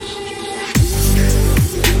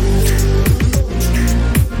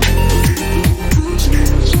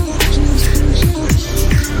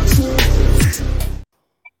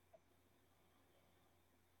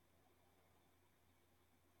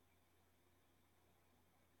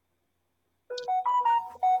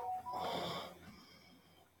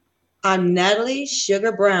I'm Natalie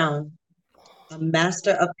Sugar Brown, a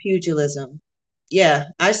master of pugilism. Yeah,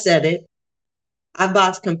 I said it. I've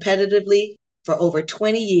boxed competitively for over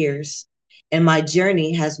 20 years, and my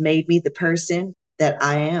journey has made me the person that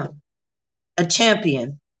I am, a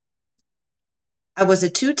champion. I was a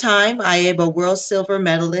two-time IABA World Silver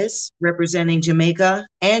Medalist representing Jamaica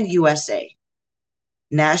and USA,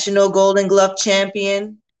 National Golden Glove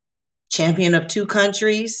Champion, champion of two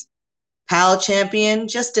countries, PAL champion,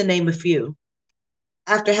 just to name a few.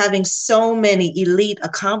 After having so many elite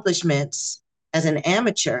accomplishments as an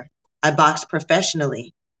amateur, I boxed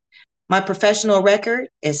professionally. My professional record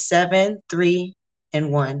is 7-3-1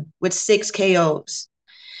 with 6 KOs.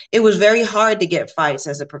 It was very hard to get fights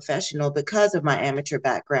as a professional because of my amateur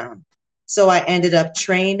background. So I ended up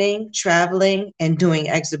training, traveling, and doing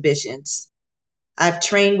exhibitions. I've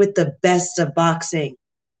trained with the best of boxing,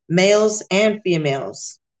 males and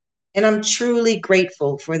females, and I'm truly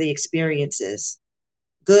grateful for the experiences,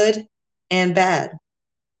 good and bad.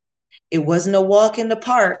 It wasn't a walk in the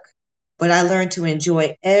park, but I learned to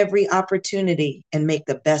enjoy every opportunity and make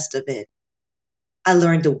the best of it. I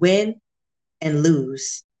learned to win and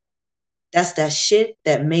lose. That's that shit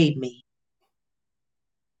that made me.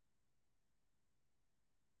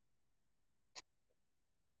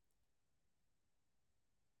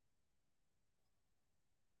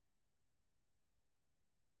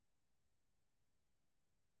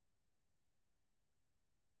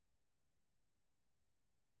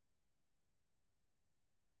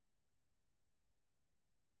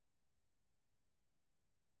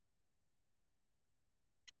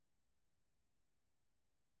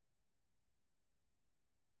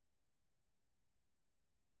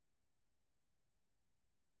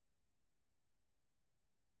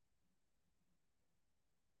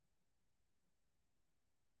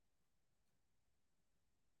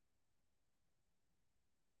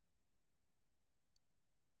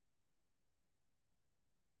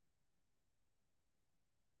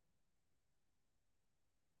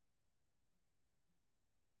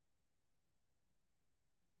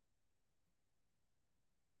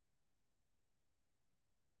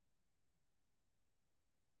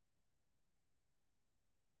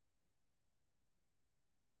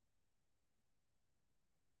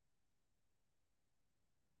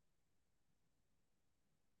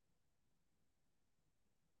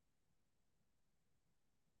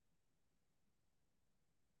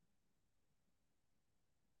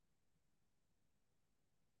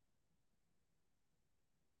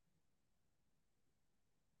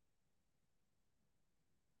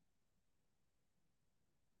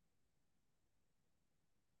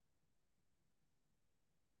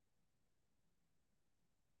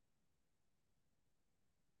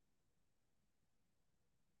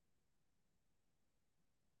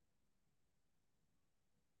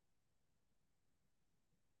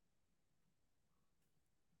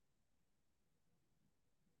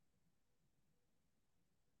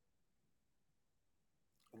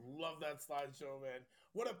 Love that slideshow, man.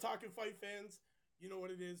 What up, Talking Fight fans? You know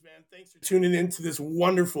what it is, man. Thanks for tuning in to this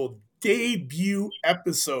wonderful debut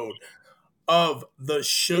episode of The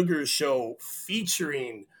Sugar Show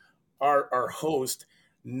featuring our host,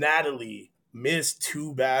 Natalie, Miss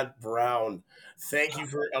Too Bad Brown. Thank you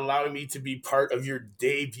for allowing me to be part of your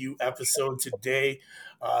debut episode today.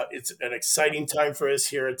 It's an exciting time for us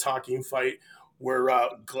here at Talking Fight. We're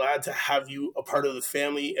glad to have you a part of the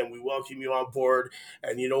family, and we welcome you on board.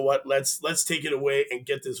 And you know what? Let's take it away and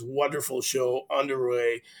get this wonderful show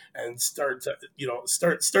underway, and start to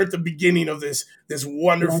start the beginning of this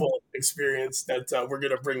wonderful experience that we're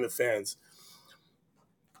gonna bring the fans.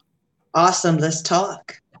 Awesome. Let's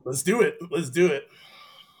talk. Let's do it. Let's do it.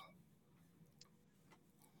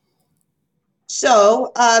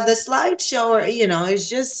 So the slideshow,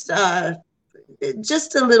 is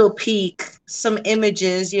just a little peek, some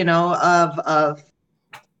images, of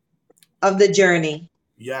the journey.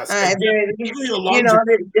 Yes, Uh, and there- definitely a you long know,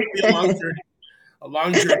 journey. Definitely a long journey. A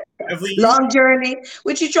long journey. Definitely you. long journey.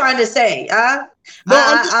 What you trying to say? Huh? No,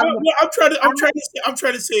 I'm trying to. I'm I'm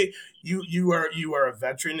trying to say you are a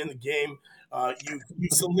veteran in the game. You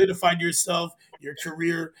solidified yourself, your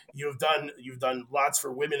career. You've done lots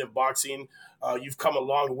for women in boxing. You've come a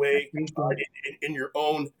long way in your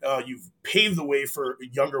own. You've paved the way for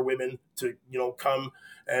younger women to come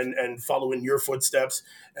and follow in your footsteps.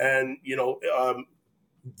 And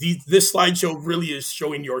this slideshow really is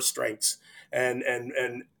showing your strengths and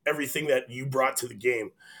everything that you brought to the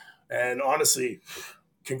game. And honestly,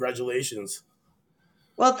 congratulations.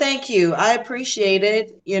 Well, thank you. I appreciate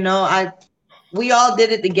it. We all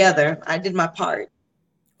did it together. I did my part.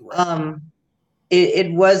 Right. Um, it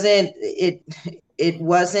wasn't it. it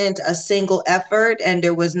wasn't a single effort, and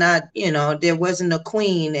there was not, there wasn't a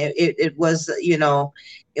queen. It was,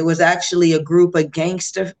 it was actually a group of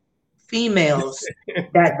gangster females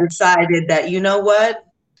that decided that, you know what,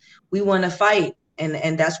 we want to fight,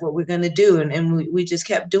 and that's what we're going to do. And we just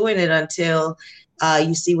kept doing it until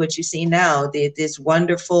you see what you see now, this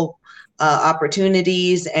wonderful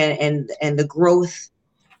opportunities and the growth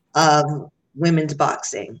of women's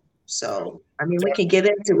boxing. So, I mean, we can get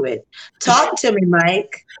into it. Talk to me,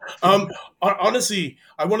 Mike. Honestly,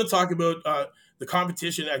 I want to talk about the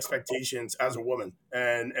competition expectations as a woman,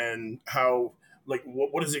 and how, like,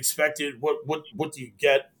 what is expected. What do you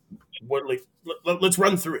get? What, like, let's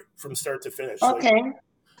run through it from start to finish. Like,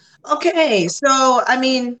 Okay. So, I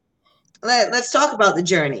mean, let's talk about the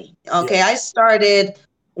journey. Okay. yeah. I started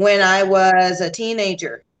when I was a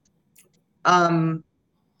teenager. Um,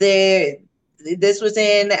 there, this was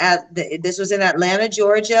in Atlanta,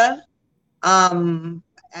 Georgia.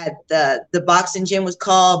 At the boxing gym was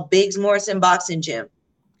called Biggs Morrison Boxing Gym.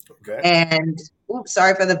 Okay. And oops,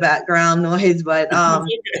 sorry for the background noise, but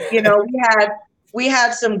we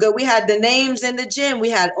had some good. We had the names in the gym. We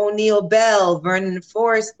had O'Neal Bell, Vernon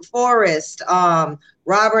Forrest,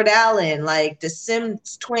 Robert Allen, like the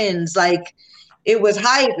Sims twins. Like, it was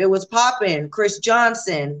hype. It was popping. Chris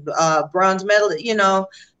Johnson, bronze medal.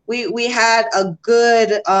 We had a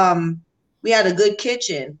good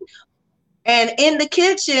kitchen. And in the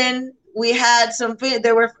kitchen,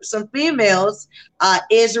 there were some females,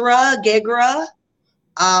 Isra Gigra,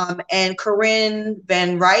 and Corinne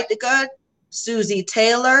Van Rijteke, Susie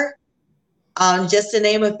Taylor, just to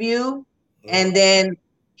name a few. And then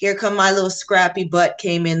here come my little scrappy butt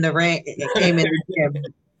came in the ring. It came in the gym.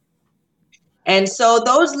 And so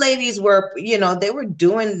those ladies were, they were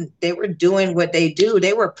doing what they do.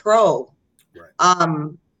 They were pro. Right.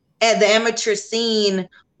 And the amateur scene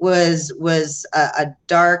was a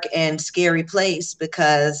dark and scary place,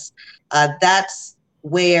 because that's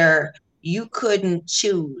where you couldn't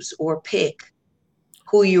choose or pick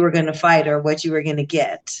who you were going to fight or what you were going to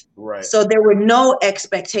get. Right. So there were no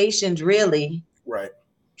expectations really. Right.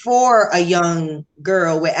 For a young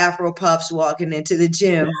girl with Afro puffs walking into the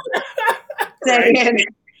gym saying,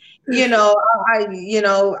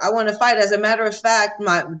 I want to fight. As a matter of fact,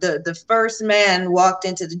 the first man walked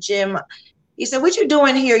into the gym. He said, "What you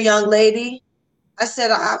doing here, young lady?" I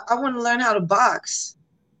said, I want to learn how to box.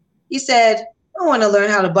 He said, "I don't want to learn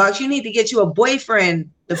how to box. You need to get you a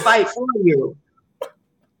boyfriend to fight for you."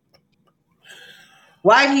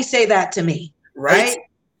 Why did he say that to me? Right?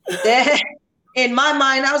 In my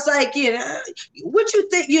mind, I was like, what you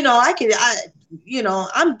think?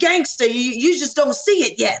 I'm gangster. You just don't see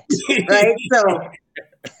it yet, right? So,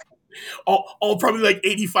 all probably like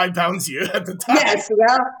 85 pounds here at the time. Yes,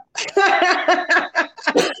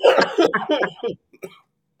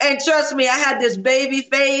 and trust me, I had this baby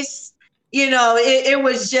face. It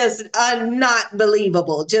was just not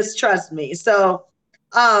believable. Just trust me. So,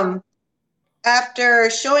 after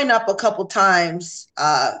showing up a couple times,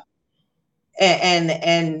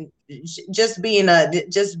 and just being a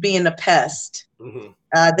pest,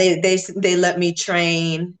 they let me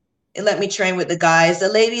train. They let me train with the guys. The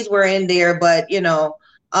ladies were in there, but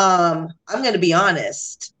I'm going to be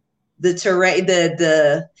honest. The terrain,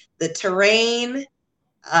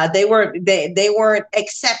 they weren't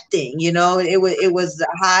accepting. It was a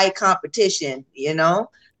high competition.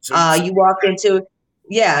 So you walked into,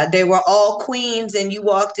 they were all queens, and you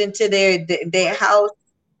walked into their house.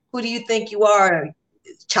 Who do you think you are,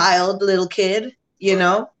 child, little kid?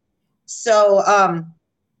 So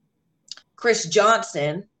Chris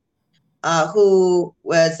Johnson, who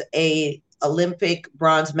was a Olympic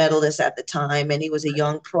bronze medalist at the time, and he was a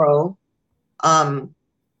young pro.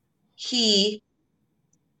 He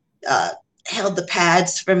held the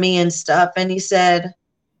pads for me and stuff, and he said,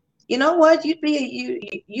 "You know what? You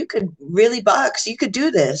could really box. You could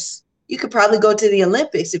do this. You could probably go to the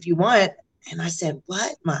Olympics if you want." And I said,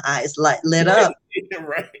 "What?" My eyes lit up.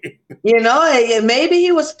 Right. Maybe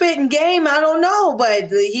he was spitting game. I don't know,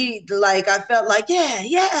 but I felt like,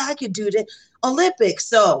 yeah, I could do the Olympics.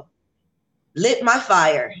 So lit my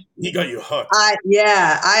fire. He got you hooked. I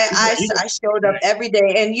showed up every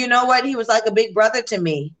day, and you know what? He was like a big brother to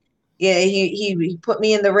me. Yeah, he put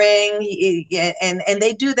me in the ring. And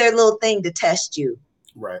they do their little thing to test you.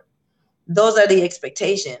 Right. Those are the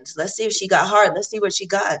expectations. Let's see if she got hard. Let's see what she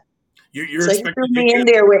got. You're so he threw me in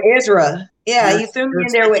there with Isra. Yeah, he threw me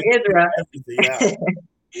in there with Isra.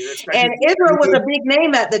 And Isra was a big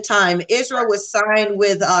name at the time. Isra was signed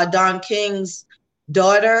with Don King's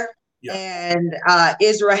daughter, and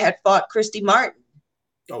Isra had fought Christy Martin.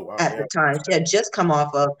 Oh, wow, at the time. She had just come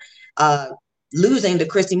off of losing to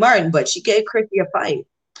Christy Martin, but she gave Christy a fight.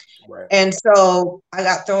 Right. And so I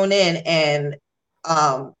got thrown in, and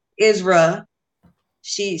Isra,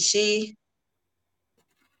 she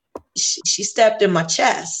stepped in my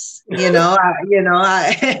chest.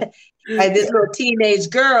 I this little teenage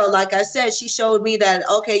girl, like I said, she showed me that,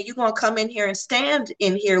 okay, you're gonna come in here and stand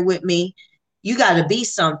in here with me. You gotta be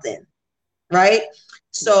something, right?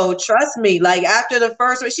 So trust me, like after the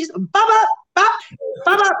first one, she's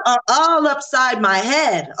all upside my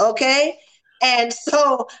head, okay? And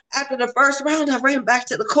so after the first round, I ran back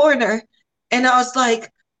to the corner and I was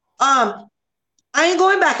like, I ain't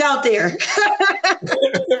going back out there. Chris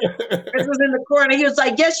was in the corner. He was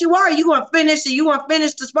like, yes, you are. You want to finish it? You want to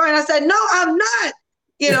finish the sparring? I said, no, I'm not.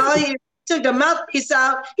 He took the mouthpiece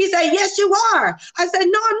out. He said, yes, you are. I said, no,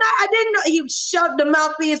 I'm not. I didn't know. He shoved the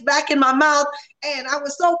mouthpiece back in my mouth. And I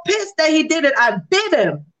was so pissed that he did it. I bit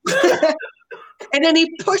him. And then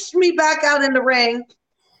he pushed me back out in the ring.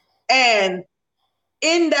 And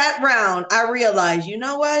in that round, I realized, you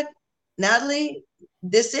know what, Natalie,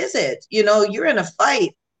 this is it. You're in a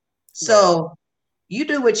fight. So you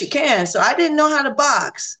do what you can. So I didn't know how to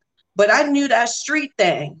box, but I knew that street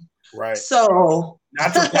thing. Right. So I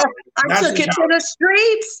took it to the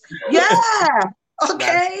streets. Yeah.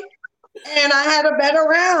 Okay. And I had a better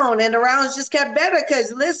round, and the rounds just kept better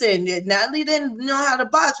because, listen, Natalie didn't know how to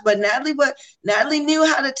box, but Natalie knew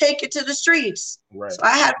how to take it to the streets. Right. So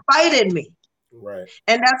I had fight in me. Right.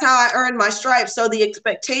 And that's how I earned my stripes. So the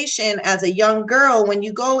expectation as a young girl, when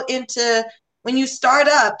you start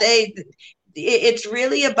up, it's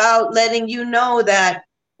really about letting you know that,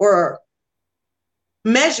 or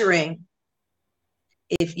measuring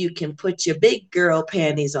if you can put your big girl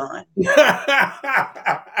panties on. Yeah.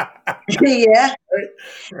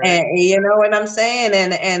 Right. And you know what I'm saying?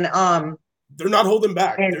 And they're not holding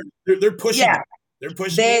back. They're pushing. Yeah. They're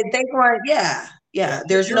pushing. They want, yeah.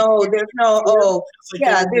 There's no,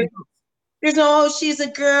 she's a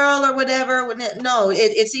girl or whatever. No,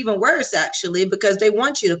 it's even worse actually, because they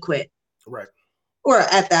want you to quit. Right. Or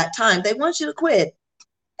at that time, they want you to quit.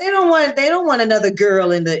 They don't want another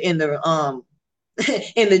girl in the in the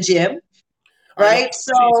gym. Right.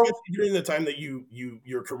 So during the time that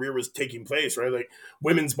your career was taking place, right? Like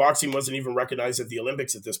women's boxing wasn't even recognized at the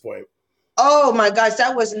Olympics at this point. Oh my gosh,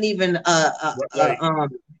 that wasn't even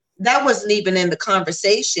that wasn't even in the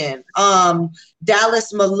conversation.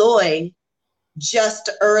 Dallas Malloy just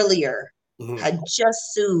earlier had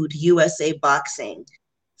just sued USA Boxing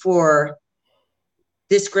for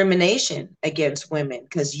discrimination against women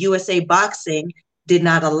because USA Boxing did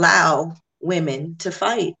not allow women to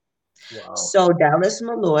fight. Wow. So Dallas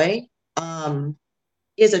Malloy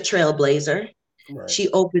is a trailblazer. Right. She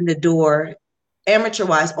opened the door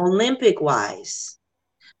amateur-wise, Olympic-wise,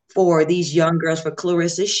 for these young girls, for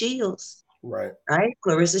Claressa Shields. Right.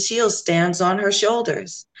 Claressa Shields stands on her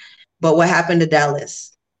shoulders. But what happened to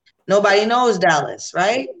Dallas? Nobody knows Dallas,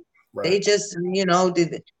 right? They just,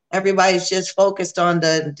 everybody's just focused on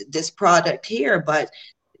this product here, but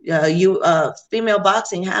female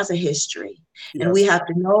boxing has a history. Yes. And we have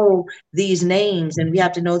to know these names and we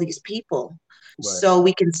have to know these people. Right. So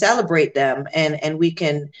we can celebrate them and we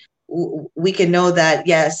can know that,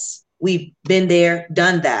 yes, we've been there,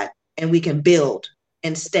 done that, and we can build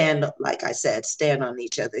and stand, like I said, stand on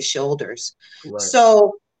each other's shoulders. Right.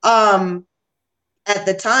 So at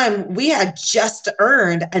the time, we had just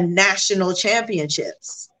earned a national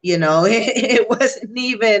championships. It wasn't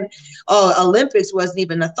even, Olympics wasn't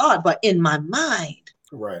even a thought, but in my mind,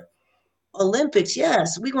 right. Olympics,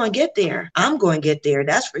 yes, we're going to get there. I'm going to get there,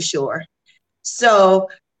 that's for sure. So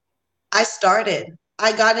I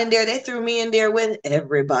got in there. They threw me in there with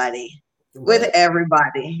everybody, right.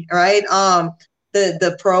 Right?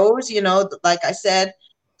 The pros, like I said,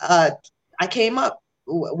 I came up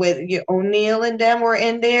with O'Neal and them were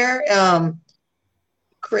in there.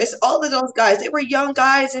 Chris, all of those guys, they were young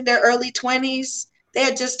guys in their early 20s. They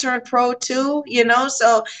had just turned pro too,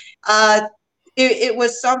 so it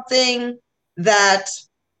was something that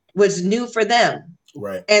was new for them.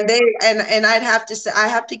 Right. And I'd have to say, I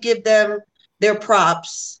have to give them their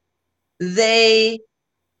props. They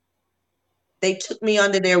took me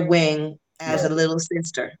under their wing as a little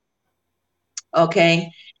sister.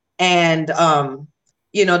 Okay. And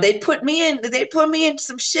they put me in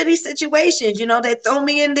some shitty situations. They throw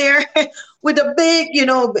me in there with a big,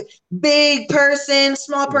 big person,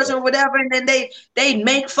 small person, or whatever, and then they'd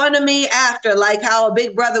make fun of me after, like how a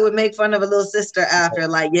big brother would make fun of a little sister after,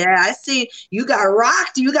 like, yeah, I see you got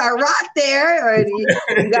rocked there, or you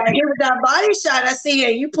got hit with that body shot. I see,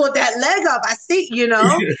 and you pulled that leg up. I see,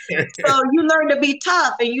 So you learn to be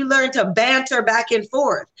tough, and you learn to banter back and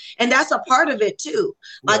forth, and that's a part of it too.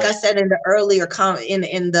 Like I said in the earlier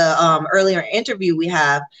earlier interview we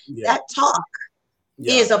have, that talk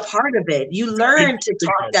is a part of it. You learn to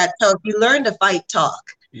talk that talk. You learn to fight talk.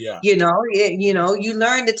 Yeah. You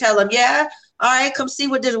learn to tell them, yeah, all right, come see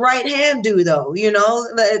what this right hand do though.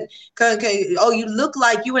 Oh, you look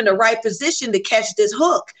like you in the right position to catch this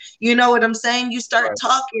hook. You know what I'm saying? You start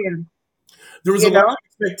talking. There was a lot of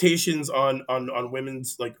expectations on women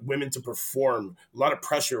to perform. A lot of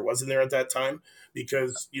pressure, wasn't there, at that time?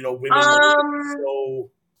 Because women were so.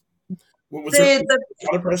 What was there? A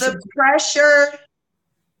lot of pressure?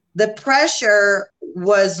 The pressure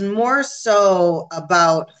was more so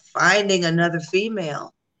about finding another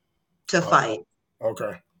female to fight.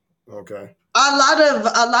 Okay. A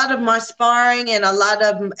lot of my sparring and a lot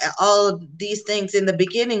of all of these things in the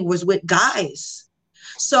beginning was with guys.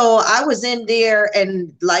 So I was in there,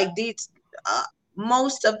 and like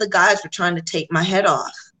most of the guys were trying to take my head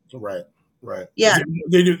off. Right. Yeah.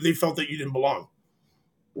 They felt that you didn't belong.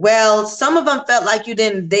 Well, some of them felt like they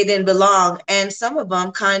didn't belong, and some of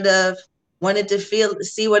them kind of wanted to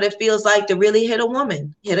see what it feels like to really hit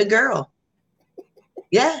a girl.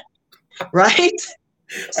 Yeah. Right.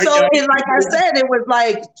 So like I said, it was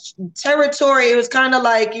like territory. It was kind of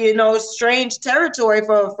like, strange territory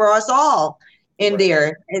for us all in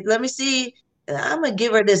there. And let me see. I'm going to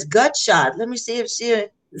give her this gut shot. Let me see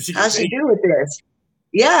how she do with this.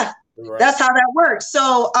 Yeah. Right. That's how that works.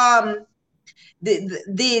 So,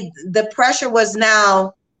 the pressure was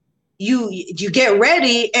now you get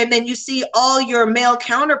ready, and then you see all your male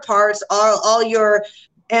counterparts, all your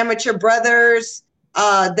amateur brothers,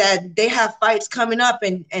 that they have fights coming up,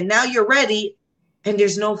 and now you're ready and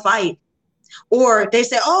there's no fight. Or they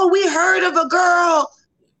say, oh, we heard of a girl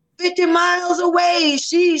 50 miles away.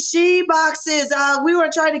 She boxes. We were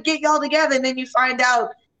trying to get y'all together. And then you find out,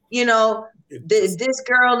 this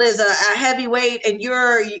girl is a heavyweight, and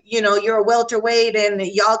you're a welterweight, and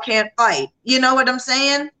y'all can't fight. You know what I'm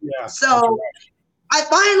saying? Yeah. So I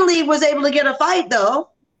finally was able to get a fight though.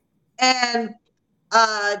 And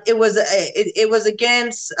it was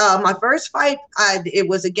against my first fight. It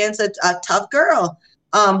was against a tough girl.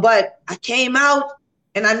 But I came out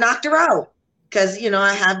and I knocked her out because,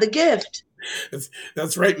 I have the gift.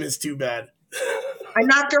 That's right, Miss Too Bad. I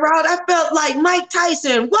knocked her out. I felt like Mike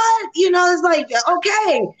Tyson. What? It's like,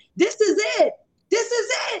 okay, this is it.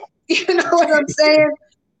 You know what I'm saying?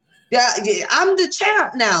 Yeah, I'm the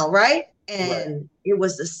champ now, right? And It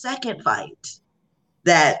was the second fight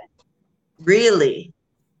that really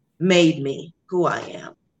made me who I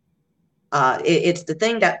am. It's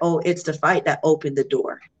the fight that opened the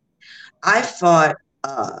door. I fought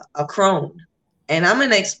a crone. And I'm going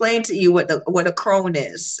to explain to you what a crone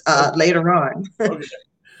is later on. Okay.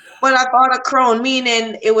 But I fought a crone,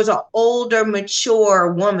 meaning it was an older,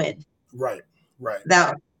 mature woman. Right.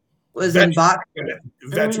 That was in boxing.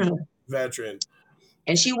 Veteran.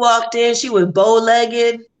 And she walked in, she was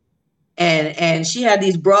bow-legged, and she had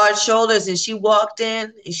these broad shoulders, and she walked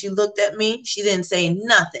in and she looked at me. She didn't say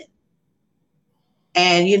nothing.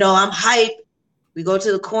 And, I'm hyped. We go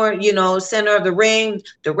to the corner, center of the ring.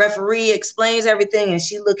 The referee explains everything, and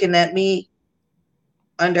she looking at me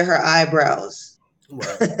under her eyebrows.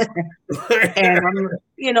 Right.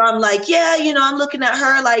 And I'm like, yeah, I'm looking at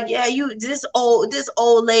her like, yeah, this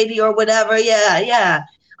old lady or whatever. Yeah.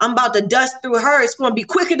 I'm about to dust through her. It's going to be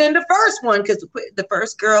quicker than the first one, because the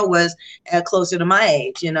first girl was closer to my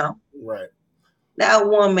age, Right. That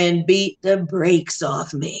woman beat the brakes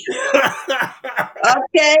off me.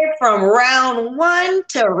 Okay, from round 1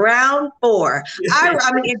 to round 4.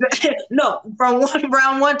 From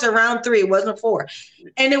round 1 to round 3. It wasn't 4.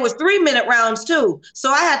 And it was 3-minute rounds too.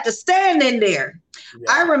 So I had to stand in there.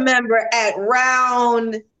 Yeah. I remember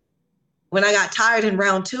when I got tired in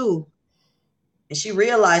round 2, and she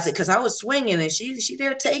realized it because I was swinging, and she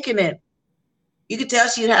there taking it. You could tell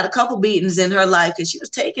she had a couple beatings in her life because she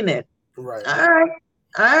was taking it. Right.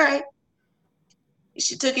 All right.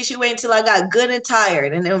 She took it. She waited until I got good and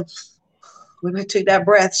tired. And then when I took that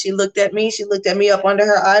breath, she looked at me. She looked at me up under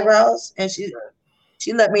her eyebrows, and she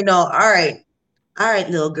let me know, all right,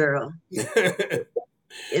 little girl.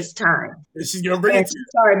 It's time. She's going to bring it to you. She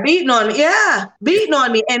started beating on me. Yeah, beating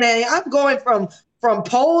on me. And then I'm going from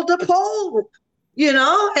pole to pole,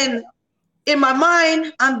 and in my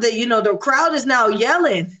mind, I'm the crowd is now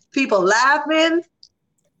yelling. people laughing.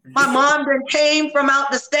 My mom then came from out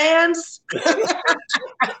the stands,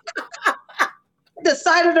 the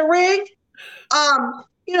side of the ring. I'm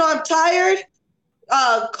tired.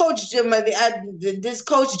 Coach Jim, this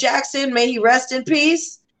Coach Jackson, may he rest in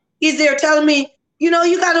peace. He's there telling me, you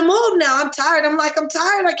got to move now. I'm tired. I'm like, I'm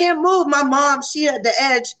tired. I can't move. My mom, she had the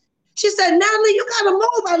edge. She said, Natalie, you got to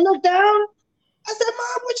move. I looked down. I said,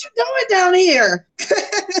 Mom, what you doing down here?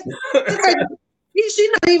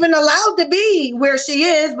 She's not even allowed to be where she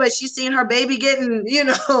is, but she's seen her baby getting,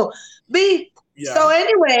 beat. Yeah. So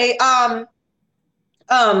anyway, I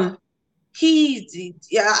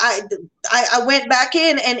went back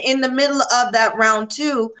in, and in the middle of that round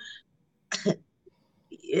 2,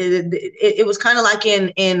 it was kind of like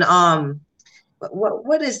in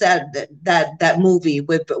what is that movie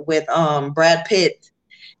with Brad Pitt,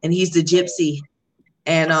 and he's the gypsy,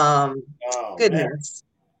 and goodness,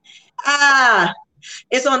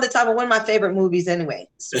 it's on the top of one of my favorite movies anyway.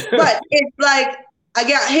 But it's like I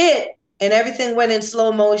got hit and everything went in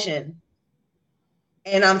slow motion.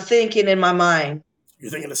 And I'm thinking in my mind.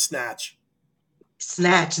 You're thinking of Snatch.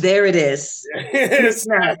 Snatch, there it is.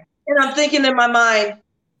 Snatch. And I'm thinking in my mind,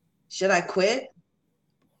 should I quit?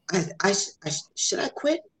 Should I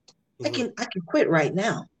quit? Mm-hmm. I can quit right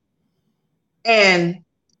now. And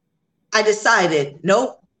I decided,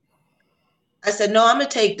 nope. I said, no, I'm gonna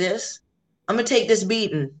take this. I'm gonna take this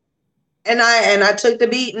beating. And I took the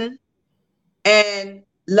beating and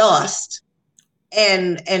lost.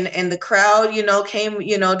 And the crowd, came,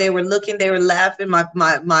 they were looking, they were laughing. My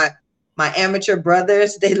amateur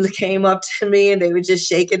brothers, they came up to me and they were just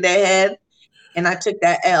shaking their head. And I took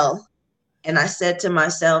that L and I said to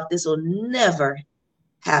myself, this will never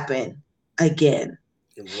happen again.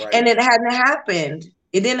 Right. And it hadn't happened.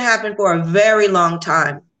 It didn't happen for a very long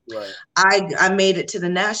time. Right. I made it to the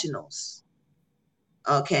nationals.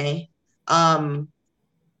 Okay.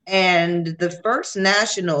 And the first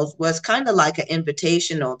nationals was kind of like an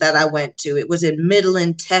invitational that I went to. It was in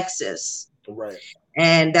Midland, Texas. Right.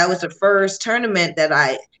 And that was the first tournament that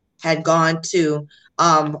I had gone to.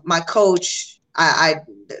 My coach,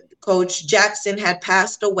 Coach Jackson had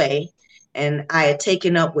passed away, and I had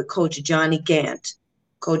taken up with Coach Johnny Gant.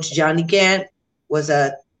 Coach Johnny Gant was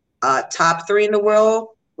a top 3 in the world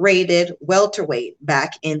rated welterweight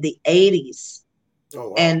back in the 80s. Oh,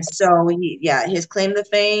 wow. And so his claim to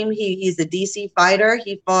fame, he's a DC fighter.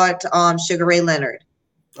 He fought Sugar Ray Leonard.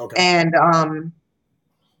 Okay. And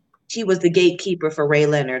he was the gatekeeper for Ray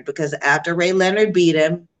Leonard, because after Ray Leonard beat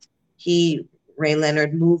him, Ray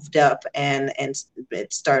Leonard moved up and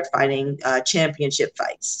started fighting championship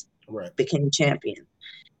fights. Right. Became champion.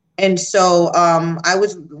 And so I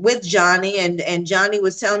was with Johnny, and Johnny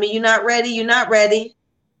was telling me, you're not ready.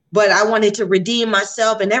 But I wanted to redeem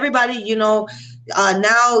myself, and everybody,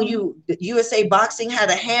 now USA Boxing had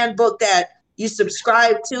a handbook that you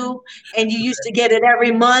subscribe to, and you used to get it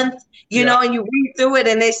every month, you know, and you read through it,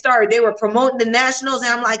 and they were promoting the nationals,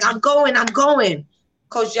 and I'm like, I'm going.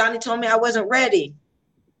 Coach Johnny told me I wasn't ready.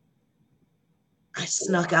 I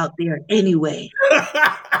snuck out there anyway.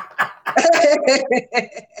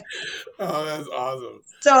 Oh, that's awesome.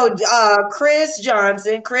 So Chris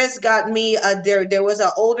got me, there was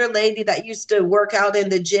an older lady that used to work out in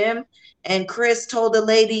the gym, and Chris told the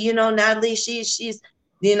lady, Natalie, she's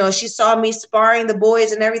she saw me sparring the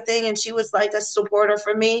boys and everything, and she was like a supporter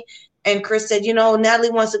for me. And Chris said,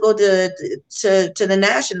 Natalie wants to go to the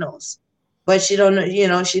nationals, but she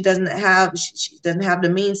doesn't have the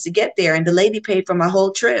means to get there. And the lady paid for my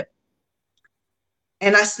whole trip.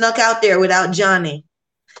 And I snuck out there without Johnny,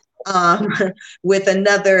 with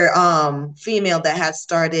another female that had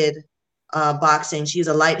started boxing. She's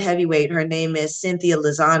a light heavyweight. Her name is Cynthia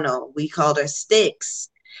Lozano. We called her Sticks.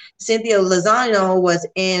 Cynthia Lozano was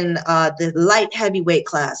in the light heavyweight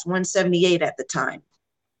class, 178 at the time.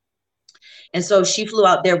 And so she flew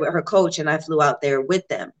out there with her coach, and I flew out there with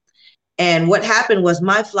them. And what happened was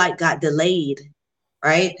my flight got delayed,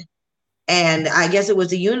 right? And I guess it was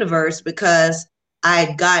the universe, because I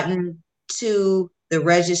had gotten to the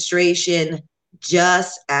registration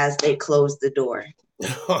just as they closed the door.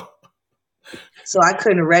 So I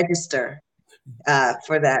couldn't register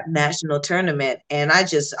for that national tournament. And I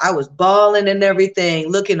was bawling and everything,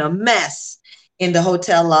 looking a mess in the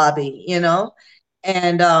hotel lobby,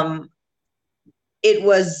 And it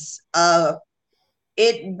was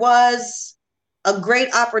a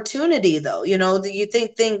great opportunity, though. You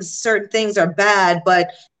think certain things are bad,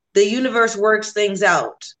 but the universe works things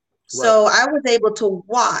out. Right. So I was able to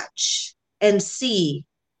watch and see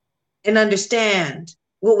and understand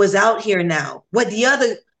what was out here now, what the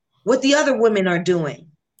other women are doing.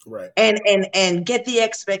 Right. and get the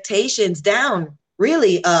expectations down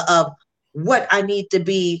really of what I need to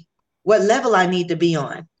be, what level I need to be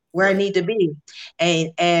on, where I Right. need to be.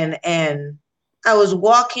 And I was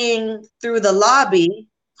walking through the lobby,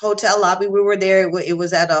 hotel lobby. We were there. It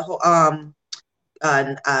was at a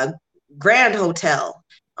Grand Hotel.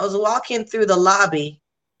 I was walking through the lobby,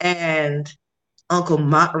 and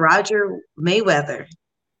Roger Mayweather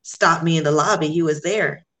stopped me in the lobby. He was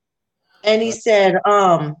there, and he said,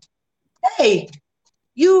 "Hey,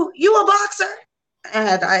 you a boxer?"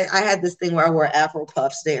 I had this thing where I wore Afro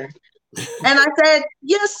puffs there, and I said,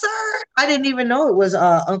 "Yes, sir." I didn't even know it was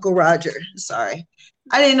Uncle Roger. Sorry,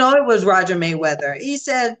 I didn't know it was Roger Mayweather. He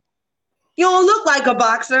said, "You don't look like a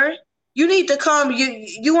boxer. You need to come.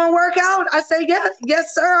 You want to work out?" I said, "Yes,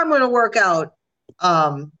 yes, sir. I'm going to work out."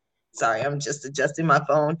 Um, Sorry, I'm just adjusting my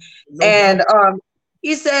phone. No And problem.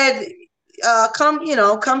 he said, "Come,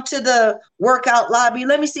 come to the workout lobby.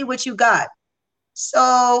 Let me see what you got."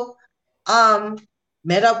 So, um,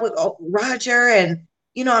 met up with Roger, and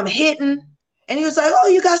I'm hitting, and he was like, "Oh,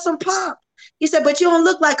 you got some pop." He said, "But you don't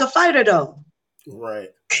look like a fighter, though." Right.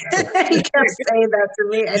 He kept saying that to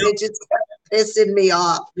me, and You know, it just kept pissing me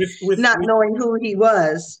off, with with not with knowing who he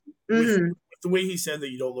was. with Hmm. the way he said that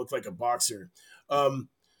you don't look like a boxer, um,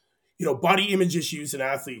 body image issues in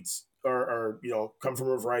athletes are come from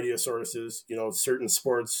a variety of sources. Certain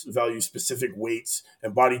sports value specific weights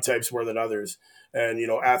and body types more than others, and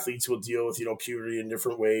athletes will deal with puberty in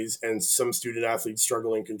different ways, and some student athletes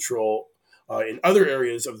struggle in control in other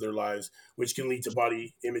areas of their lives, which can lead to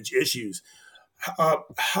body image issues.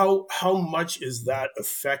 How much is that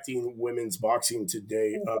affecting women's boxing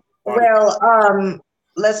today? Body. Well,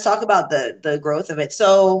 let's talk about the growth of it.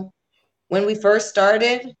 So when we first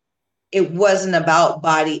started, it wasn't about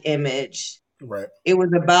body image. Right. It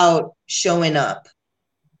was about showing up.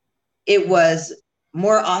 It was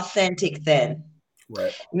more authentic then.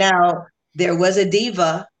 Right. Now, there was a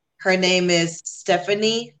diva. Her name is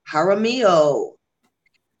Stephanie Jaramillo.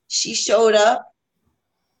 She showed up,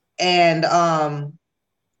 and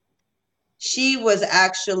she was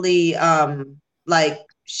actually like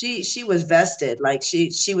she was vested. Like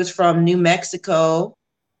she was from New Mexico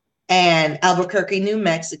and Albuquerque, New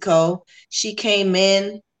Mexico. She came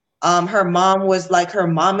in. Her mom was like her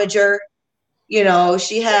momager.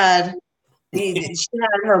 She had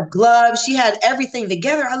her gloves. She had everything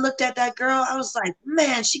together. I looked at that girl. I was like,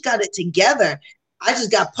 man, she got it together. I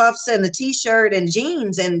just got puffs and a t-shirt and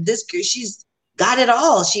jeans, and this girl, she's got it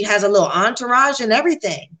all. She has a little entourage and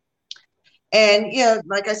everything. And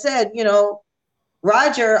like I said, Uncle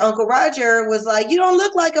Roger was like, "You don't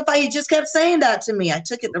look like a fight." He just kept saying that to me. I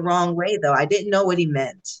took it the wrong way though. I didn't know what he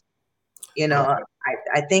meant.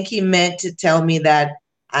 I think he meant to tell me that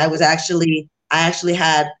I actually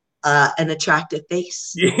had an attractive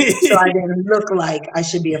face, so I didn't look like I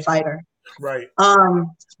should be a fighter. Right.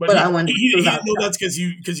 But But he I wanted to he, prove he I didn't was know tough. that's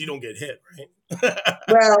because you don't get hit, right?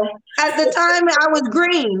 Well, at the time I was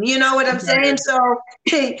green, you know what I'm saying? Right.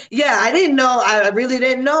 So yeah, I didn't know. I really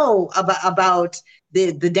didn't know about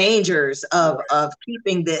the dangers of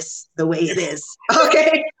keeping this the way it is.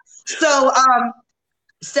 Okay. So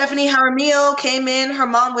Stephanie Jaramillo came in. Her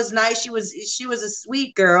mom was nice. She was a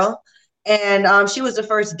sweet girl, and she was the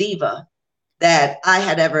first diva that I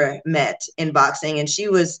had ever met in boxing. And she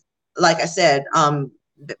was, like I said,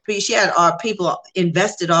 she had our people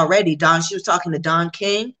invested already. She was talking to Don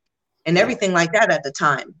King and everything like that at the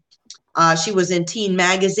time. She was in Teen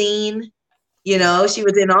Magazine. She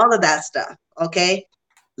was in all of that stuff. Okay,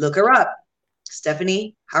 look her up,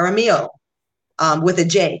 Stephanie Jaramillo, with a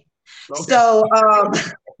J. Okay. So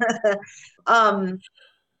um,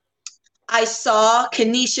 I saw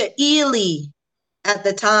Kenesha Ely at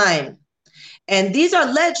the time. And these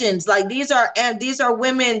are legends. Like these are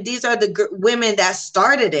women. These are the women that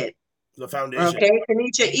started it. The foundation. Okay,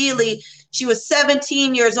 Kenesha Ely. She was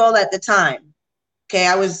 17 years old at the time. Okay,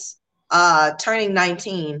 I was turning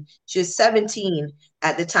 19. She was 17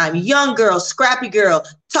 at the time. Young girl, scrappy girl,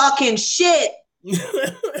 talking shit.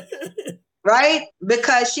 Right,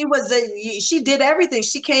 because she did everything.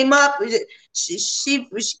 She came up. She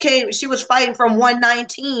was fighting from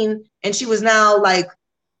 119, and she was now like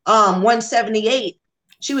 178.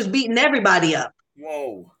 She was beating everybody up.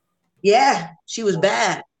 Whoa. Yeah, she was Whoa.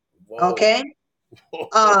 bad. Whoa. Okay.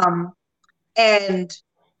 Um, and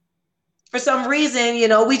for some reason,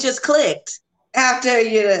 we just clicked. After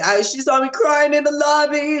she saw me crying in the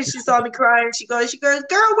lobby. She saw me crying. She goes, "Girl,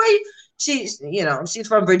 wait." She's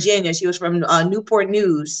from Virginia. She was from Newport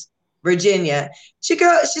News, Virginia. She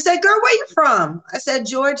said, "Girl, where you from?" I said,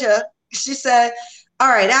 "Georgia." She said, "All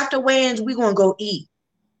right, after weigh-ins, we gonna go eat."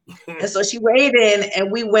 And so she weighed in,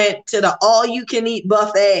 and we went to the all-you-can-eat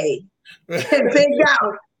buffet and pigged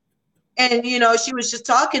out. And, she was just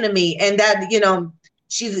talking to me, and that,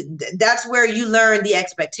 that's where you learn the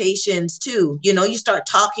expectations too. You start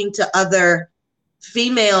talking to other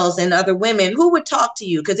females and other women who would talk to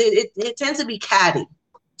you, because it tends to be catty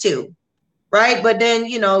too, right? But then,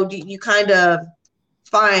 you kind of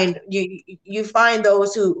you find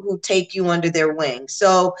those who take you under their wing.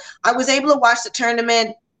 So I was able to watch the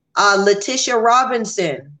tournament. Letitia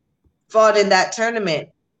Robinson fought in that tournament,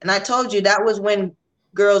 and I told you that was when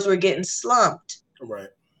girls were getting slumped. Right.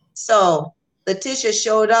 So Letitia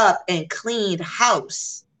showed up and cleaned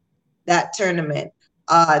house that tournament.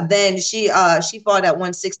 Then she fought at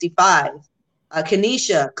 165.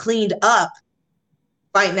 Kanisha cleaned up,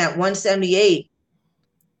 fighting at 178.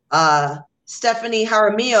 Stephanie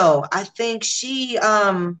Jaramillo, I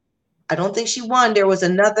don't think she won. There was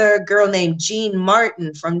another girl named Jean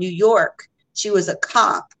Martin from New York. She was a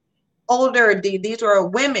cop. Older, these were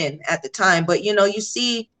women at the time, but you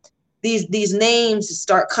see these names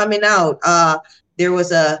start coming out. There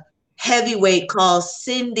was a heavyweight called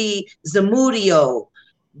Cindy Zamudio,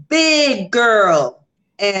 big girl,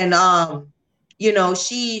 and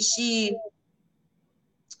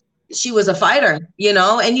she was a fighter,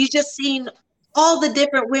 and you just seen all the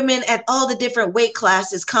different women at all the different weight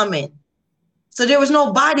classes coming. So there was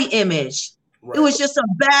no body image. Right. It was just some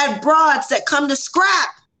bad broads that come to scrap.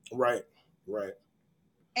 Right.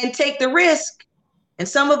 And take the risk. And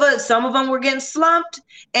some of them were getting slumped,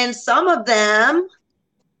 and some of them,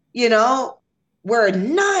 were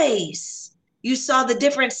nice. You saw the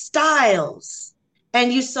different styles,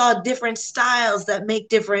 and you saw different styles that make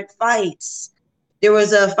different fights. There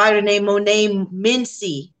was a fighter named Monet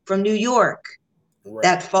Mincy from New York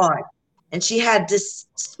that fought, and she had this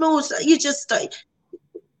smooth.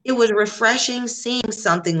 It was refreshing seeing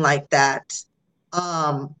something like that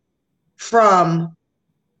from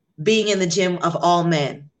being in the gym of all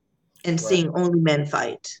men and seeing only men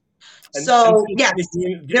fight. So yes,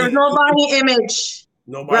 there's no body image,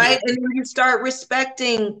 right? And then you start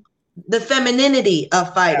respecting the femininity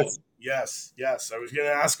of fighting. Yes. I was going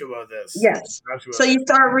to ask about this. Yes. So you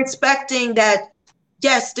start respecting that,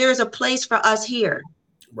 yes, there's a place for us here.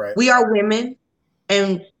 Right. We are women,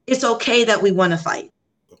 and it's okay that we want to fight.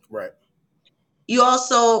 Right. You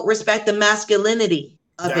also respect the masculinity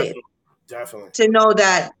of it. Definitely. To know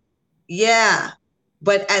that, yeah,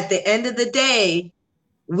 but at the end of the day,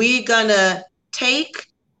 we're going to take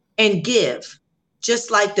and give just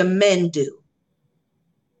like the men do.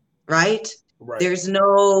 Right? There's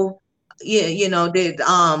no,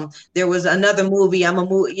 there was another movie. I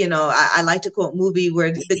like to quote movie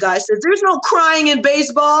where the guy says, "There's no crying in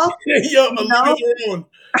baseball."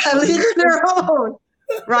 A league of their own.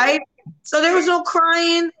 Right? So there was no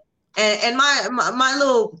crying, and my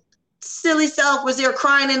little silly self was there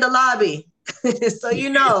crying in the lobby. So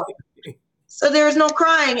so there was no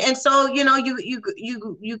crying, and so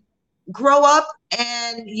you grow up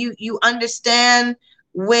and you understand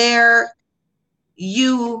where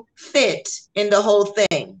you fit in the whole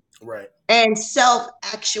thing. Right. And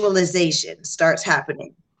self-actualization starts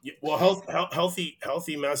happening. Well,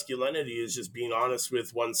 healthy masculinity is just being honest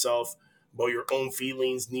with oneself about your own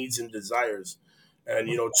feelings, needs, and desires, and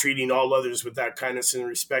treating all others with that kindness and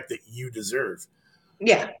respect that you deserve.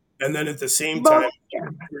 Yeah. And then at the same time,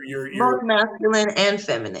 you're both masculine and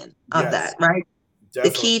feminine of that, right? Definitely.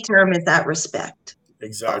 The key term is that respect.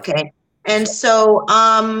 Exactly. Okay. And so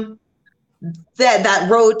that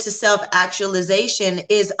road to self-actualization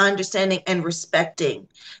is understanding and respecting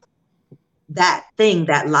that thing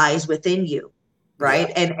that lies within you, right?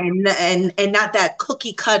 Yeah. And not that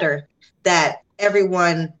cookie cutter that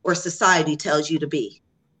everyone or society tells you to be,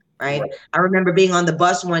 right? I remember being on the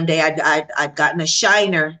bus one day. I'd gotten a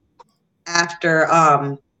shiner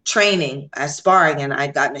after training as sparring, and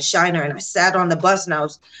I'd gotten a shiner, and I sat on the bus, and I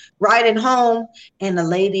was riding home, and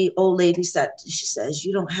the old lady she says,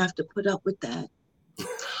 "You don't have to put up with that.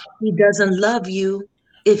 He doesn't love you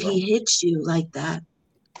if he hits you like that."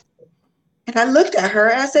 And I looked at her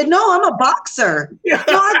and I said, "No, I'm a boxer. No,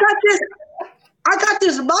 I got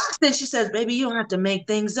this boxing." She says, "Baby, you don't have to make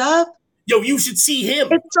things up. Yo, you should see him.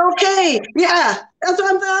 It's okay." Yeah, that's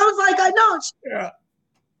what I was like, I know. Yeah.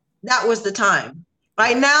 That was the time.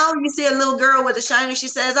 Right now, you see a little girl with a shiner. She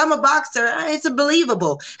says, "I'm a boxer." It's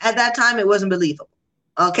believable. At that time, it wasn't believable.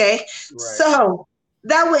 Okay, so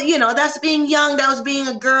that was, that's being young. That was being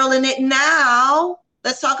a girl in it. Now,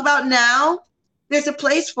 let's talk about now. There's a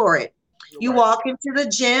place for it. You walk into the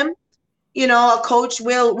gym. A coach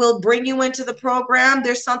will bring you into the program.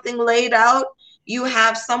 There's something laid out. You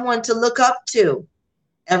have someone to look up to.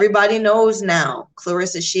 Everybody knows now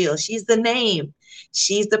Clarissa Shields. She's the name.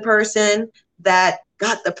 She's the person that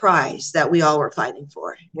got the prize that we all were fighting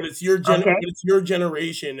for. But Okay. it's your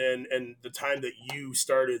generation and the time that you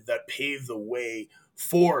started that paved the way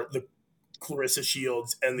for the Clarissa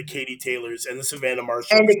Shields and the Katie Taylors and the Savannah And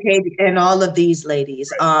Marshalls. the Katie and all of these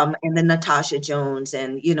ladies, Right. and the Natasha Jones,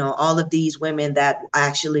 and all of these women that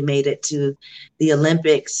actually made it to the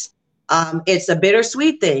Olympics. It's a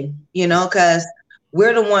bittersweet thing, because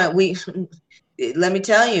we're the one we. Let me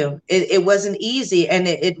tell you, it wasn't easy, and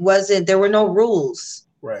it wasn't. There were no rules.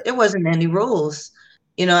 Right. There wasn't any rules.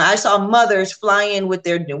 I saw mothers fly in with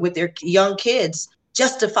their young kids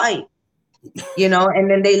just to fight. And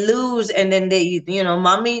then they lose, and then they,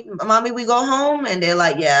 mommy, we go home, and they're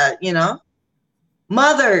like, yeah,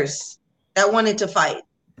 mothers that wanted to fight,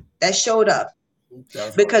 that showed up,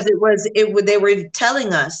 Definitely. because they were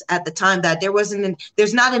telling us at the time that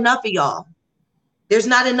there's not enough of y'all. There's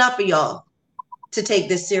not enough of y'all to take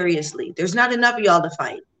this seriously. There's not enough of y'all to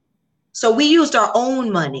fight. So we used our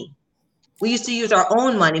own money. We used to use our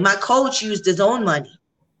own money. My coach used his own money.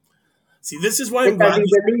 See, this is why I'm because glad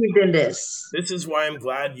he believed in this. This is why I'm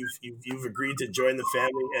glad you've agreed to join the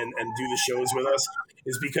family and do the shows with us.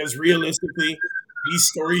 Is because realistically, these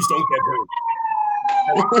stories don't get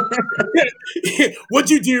heard. What'd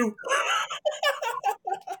you do?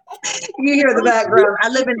 You hear the background.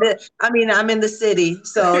 I'm in the city,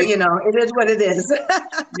 so it is what it is.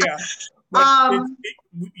 Yeah, but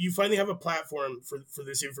you finally have a platform for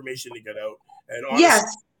this information to get out. And honestly,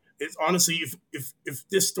 Yes. it's honestly, if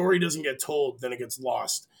this story doesn't get told, then it gets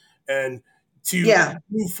lost. And to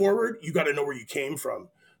move forward, you got to know where you came from.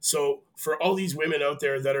 So for all these women out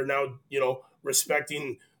there that are now,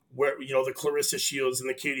 respecting where, the Clarissa Shields and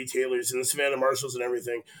the Katie Taylors and the Savannah Marshalls and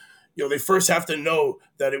everything, they first have to know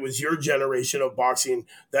that it was your generation of boxing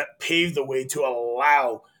that paved the way to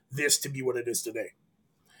allow this to be what it is today.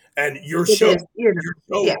 And your show, you're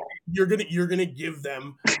gonna give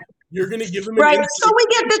them right. So we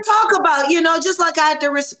get to talk about, just like I had to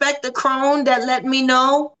respect the crone that let me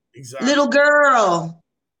know, exactly. Little girl,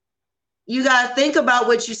 you gotta think about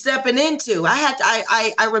what you're stepping into.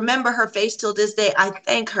 I remember her face till this day. I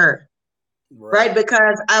thank her. Right.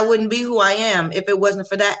 Because I wouldn't be who I am if it wasn't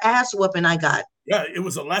for that ass whooping I got. Yeah, it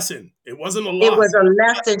was a lesson. It wasn't a loss. It was a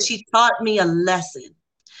lesson. She taught me a lesson.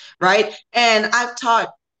 Right. And I've taught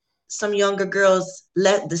some younger girls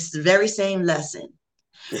this very same lesson.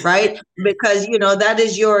 Right. Because that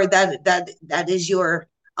is your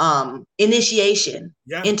initiation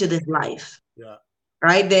into this life. Yeah.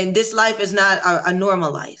 Right. Then this life is not a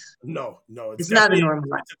normal life. No, it's not a normal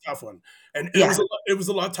life. It's a tough one. And it was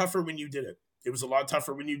a lot tougher when you did it. It was a lot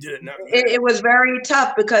tougher when you did it. It was very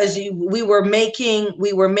tough because we were making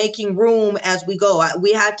room as we go.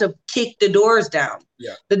 We had to kick the doors down.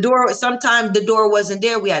 Yeah. Sometimes the door wasn't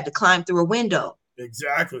there. We had to climb through a window.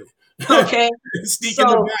 Exactly. Okay. Sneak in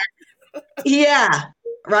the back. Yeah.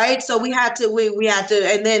 Right. So we had to,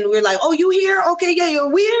 and then we're like, oh, you here? Okay. Yeah.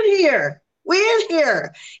 We're in here.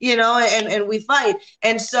 And we fight.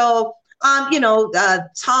 And so, Tom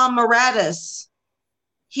Maratis,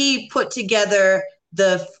 he put together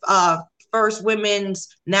the first women's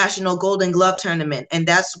national Golden Glove tournament, and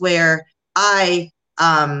that's where I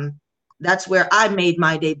made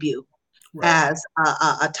my debut as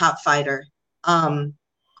a top fighter.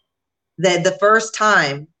 The first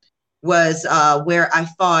time was where I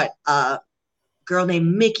fought a girl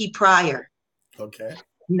named Mickey Pryor. Okay.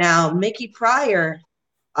 Now Mickey Pryor,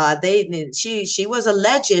 she was a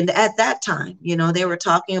legend at that time. They were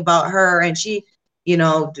talking about her, and she.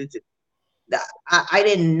 I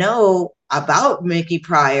didn't know about Mickey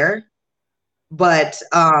Pryor, but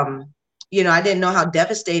I didn't know how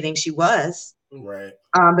devastating she was. Right.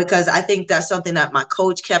 Because I think that's something that my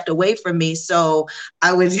coach kept away from me. So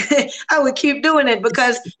I would keep doing it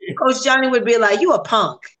because Coach Johnny would be like, "You a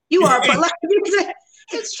punk. You are a punk." Like,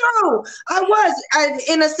 it's true. I was,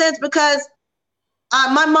 in a sense, because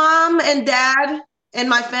my mom and dad and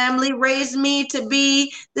my family raised me to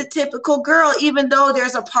be the typical girl, even though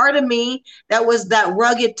there's a part of me that was that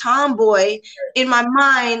rugged tomboy. In my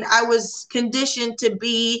mind, I was conditioned to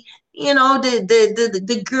be,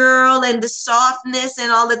 the girl and the softness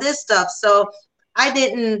and all of this stuff. So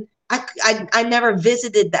I never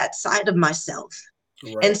visited that side of myself.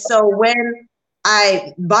 Right. And so when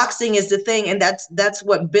boxing is the thing, and that's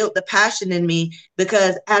what built the passion in me,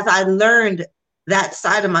 because as I learned that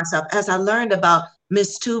side of myself, as I learned about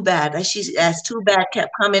Miss Too Bad, as Too Bad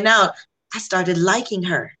kept coming out, I started liking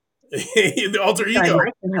her. The alter ego.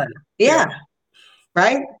 Liking her. Yeah.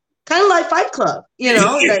 Right? Kind of like Fight Club, yeah,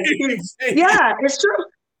 it's true.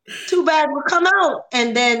 too bad would come out.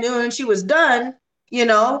 And then when she was done, you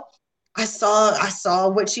know, I saw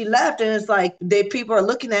what she left, and it's like people are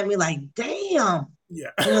looking at me like, damn.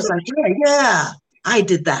 Yeah. And I was like, yeah, I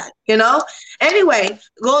did that, you know? Anyway,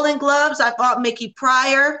 Golden Gloves, I fought Mickey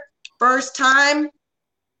Pryor. First time,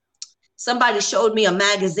 somebody showed me a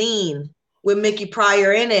magazine with Mickey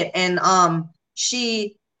Pryor in it, and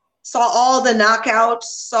she saw all the knockouts,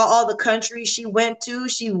 saw all the countries she went to.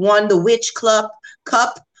 She won the Witch Club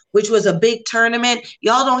Cup, which was a big tournament.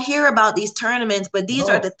 Y'all don't hear about these tournaments, but these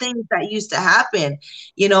are No. the things that used to happen.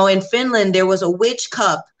 You know, in Finland, there was a Witch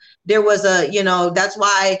Cup. There was a, you know, that's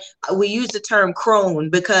why we use the term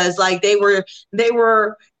crone, because like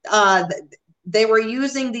uh, they were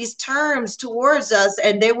using these terms towards us,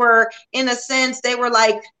 and they were, in a sense, they were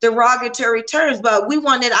like derogatory terms, but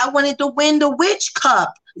I wanted to win the Witch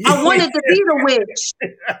Cup. I wanted to be the witch,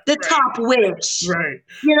 the Right. top witch. Right.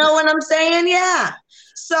 You know what I'm saying? Yeah.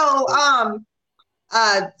 So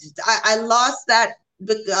I lost that.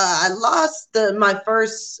 I lost my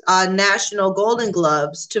first national Golden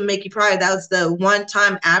Gloves to Mickey Pryor. That was the one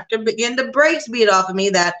time after getting the brakes beat off of me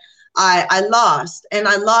that I lost. And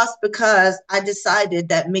I lost because I decided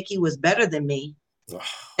that Mickey was better than me.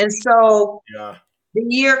 And so Yeah. the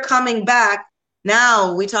year coming back,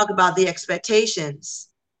 now we talk about the expectations.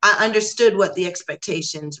 I understood what the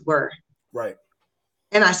expectations were. Right.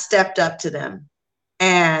 And I stepped up to them.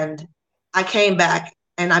 And I came back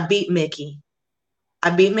and I beat Mickey. I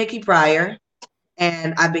beat Mickey Pryor,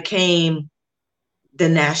 and I became the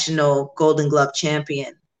national Golden Glove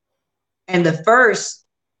champion and the first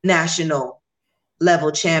national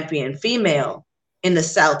level champion female in the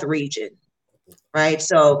South region. Right.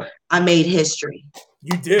 So I made history.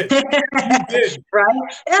 You did. You did. Right.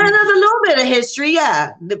 And another little bit of history.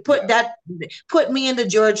 Yeah. Put me in the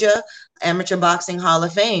Georgia Amateur Boxing Hall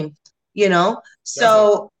of Fame, you know.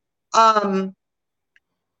 So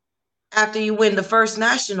after you win the first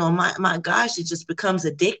national, my gosh, it just becomes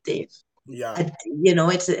addictive. Yeah. You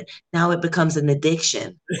know, now it becomes an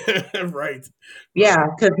addiction. Right. Yeah,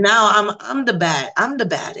 because now I'm the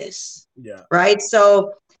baddest. Yeah. Right.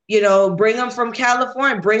 So, you know, bring them from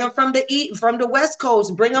California, bring them from the West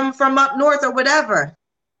Coast, bring them from up north or whatever.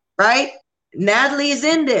 Right. Natalie's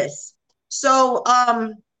in this. So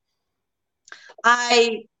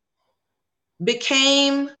I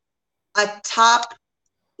became a top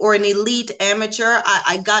or an elite amateur.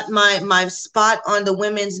 I got my spot on the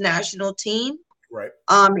women's national team. Right.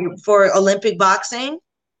 For Olympic boxing.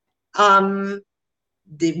 It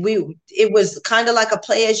was kind of like a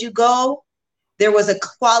play as you go. There was a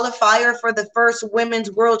qualifier for the first women's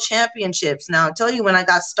world championships. Now I'll tell you, when I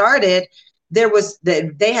got started,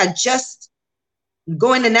 they had just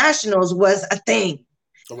going to nationals was a thing.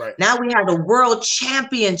 Right. Now we had a world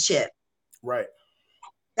championship. Right.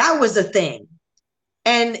 That was a thing.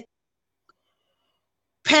 And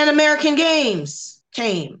Pan American Games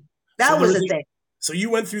came. That was a thing. So you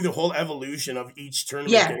went through the whole evolution of each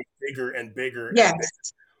tournament getting bigger and bigger. Yes. And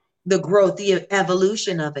bigger. The growth, the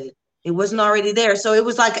evolution of it. It wasn't already there. So it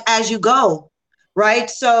was like as you go, right?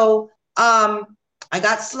 So I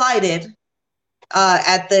got slighted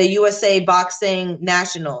at the USA Boxing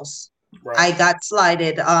Nationals. Right. I got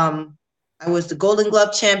slighted. I was the Golden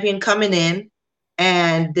Glove champion coming in,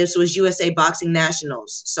 and this was USA Boxing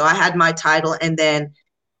Nationals. So I had my title, and then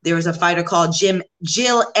there was a fighter called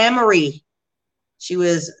Jill Emery. She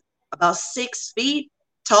was about 6 feet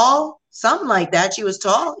tall, something like that. She was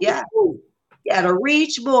tall. Yeah. She had a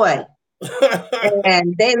reach, boy.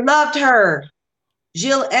 And they loved her.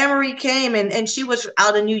 Jill Emery came, and she was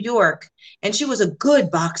out of New York, and she was a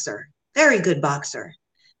good boxer, very good boxer.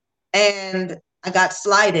 And I got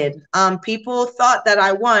slighted. People thought that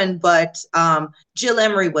I won, but Jill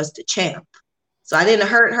Emery was the champ. So I didn't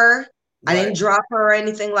hurt her. Right. I didn't drop her or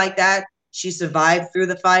anything like that. She survived through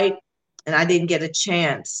the fight, and I didn't get a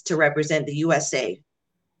chance to represent the USA.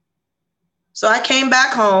 So I came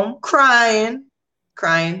back home crying.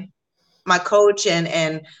 My coach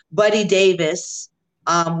and Buddy Davis,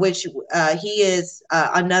 which he is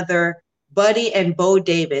another Buddy and Bo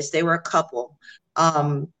Davis. They were a couple.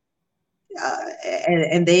 And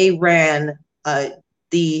they ran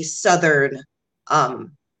the southern,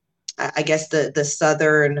 I guess the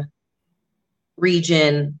southern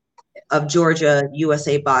region of Georgia,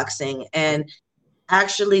 USA Boxing. And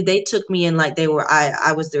actually they took me in like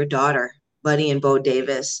I was their daughter, Buddy and Bo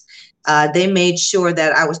Davis. They made sure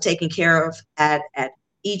that I was taken care of at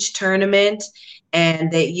each tournament.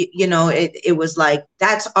 And they, you know, it was like,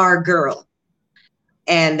 that's our girl,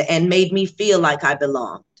 and made me feel like I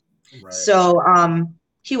belonged. Right. So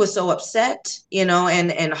he was so upset, you know,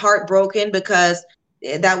 and heartbroken, because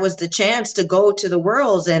that was the chance to go to the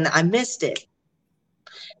Worlds, and I missed it.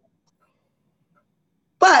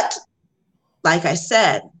 But like I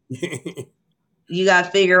said, you got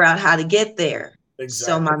to figure out how to get there.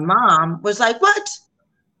 Exactly. So my mom was like, what?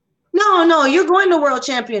 No, you're going to World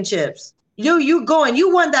Championships. You going,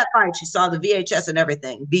 you won that fight. She saw the VHS and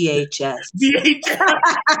everything. VHS.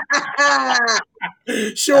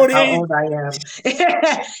 Shorty. How old I am.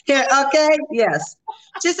 Okay, yes.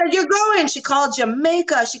 She said, you're going. She called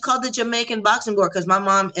Jamaica. She called the Jamaican boxing board because my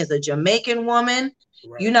mom is a Jamaican woman.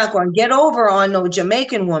 Right. You're not going to get over on no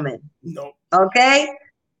Jamaican woman. No. Okay?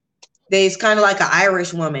 They's kind of like an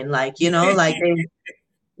Irish woman, like, you know, like they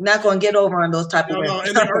not going to get over on those type of women.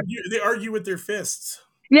 And they argue with their fists.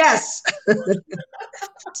 Yes.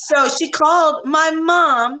 So my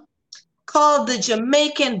mom called the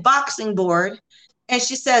Jamaican boxing board, and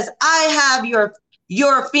she says, I have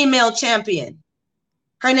your female champion.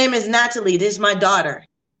 Her name is Natalie. This is my daughter.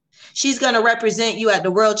 She's going to represent you at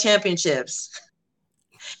the World Championships.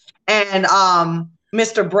 And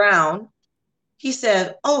Mr. Brown, he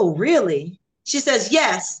said, oh, really? She says,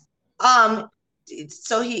 yes.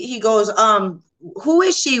 So he goes, who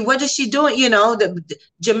is she? What is she doing? You know,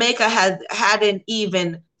 Jamaica hadn't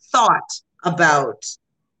even thought about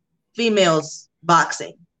females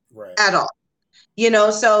boxing at all. You know,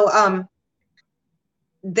 so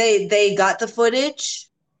they got the footage.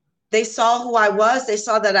 They saw who I was. They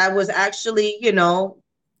saw that I was actually, you know,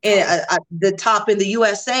 the top in the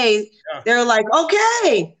USA. Yeah. They're like,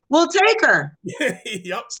 okay, we'll take her.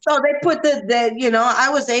 Yep. So they put the, you know, I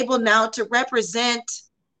was able now to represent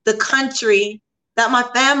the country that my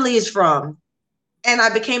family is from. And I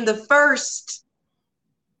became the first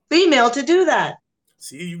female to do that.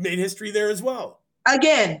 See, you made history there as well.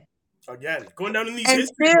 Again, going down in these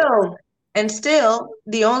and still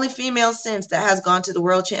the only female since that has gone to the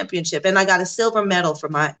World Championship. And I got a silver medal for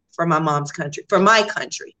my mom's country, for my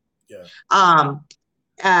country. Yeah.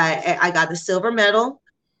 I got the silver medal.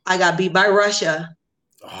 I got beat by Russia.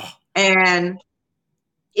 Oh. And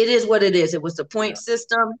it is what it is. It was the point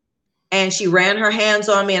system, and she ran her hands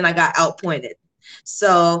on me and I got outpointed.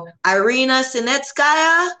 So Irina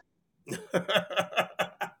Sinetskaya,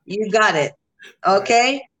 you got it.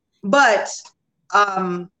 Okay. Right. But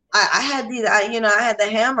I had I had the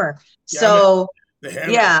hammer. So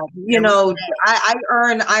yeah, you know, I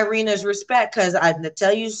earn Irina's respect because I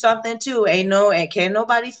tell you something too. Can't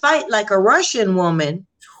nobody fight like a Russian woman.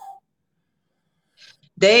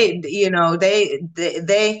 They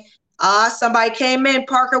somebody came in,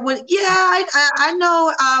 Parker with, I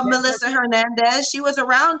know Melissa Hernandez. She was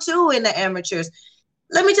around too in the amateurs.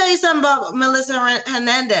 Let me tell you something about Melissa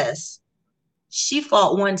Hernandez. She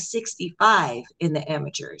fought 165 in the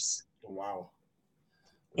amateurs. Wow.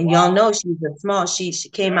 And y'all know she's a small, she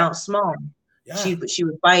came out small. Yeah. She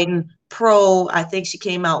was fighting pro. I think she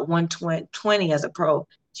came out 120 as a pro.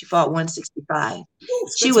 She fought 165. Ooh,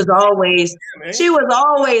 she was always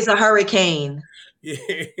a hurricane. Yeah.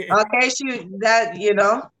 Okay,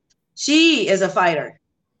 she is a fighter.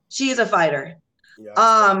 She is a fighter.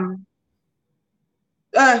 Yeah.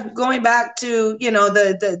 Going back to, you know,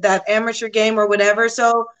 that amateur game or whatever.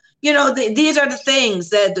 So, you know, these are the things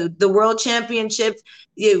that the World Championships,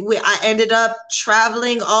 I ended up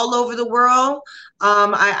traveling all over the world.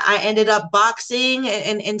 I ended up boxing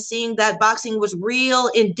and seeing that boxing was real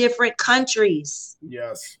in different countries.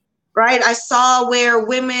 Yes. Right. I saw where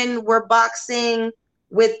women were boxing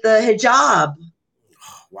with the hijab.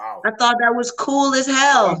 Wow. I thought that was cool as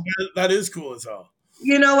hell. That is cool as hell.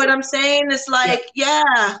 You know what I'm saying? It's like,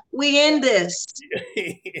 yeah we in this.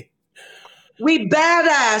 We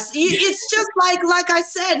badass. It's just like I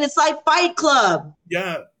said, it's like Fight Club.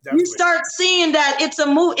 Yeah, definitely. You start seeing that it's a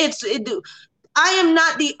move. I am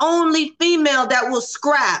not the only female that will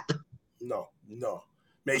scrap. No.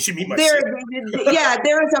 Man, you should meet my there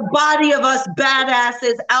is a body of us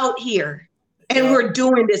badasses out here, and we're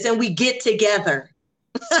doing this, and we get together.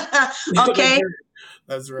 Okay.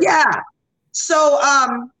 That's right. Yeah. So,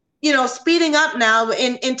 you know, speeding up now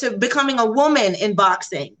into becoming a woman in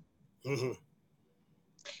boxing. Mm-hmm.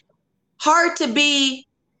 Hard to be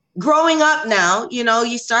growing up now. You know,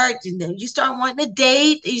 you start wanting to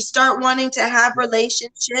date. You start wanting to have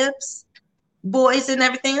relationships, boys and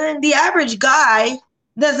everything. And the average guy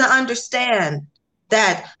doesn't understand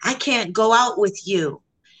that I can't go out with you.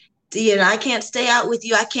 You know, I can't stay out with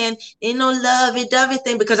you. I can't, ain't no love and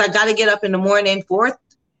everything because I got to get up in the morning, 4th,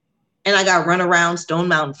 and I got to run around Stone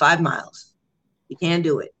Mountain 5 miles. You can't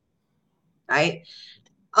do it. Right?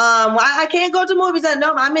 I can't go to movies.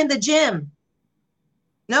 No, I'm in the gym.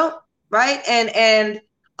 No, right? And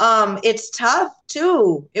It's tough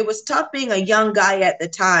too. It was tough being a young guy at the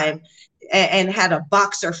time and had a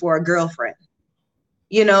boxer for a girlfriend.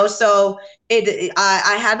 So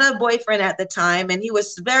I had a boyfriend at the time, and he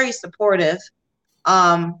was very supportive.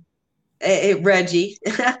 Reggie,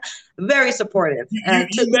 very supportive.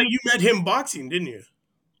 You met him boxing, didn't you?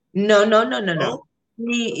 No. Oh,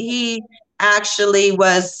 He actually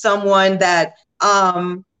was someone that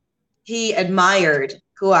he admired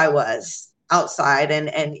who I was outside,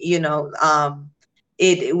 and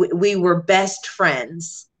we were best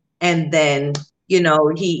friends. And then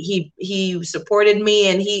he supported me,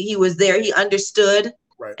 and he was there. He understood,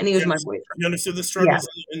 right. and he was my boyfriend. You understood the Yeah. struggles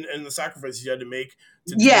and the sacrifices you had to make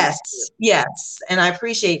to do Yes, it. yes, and I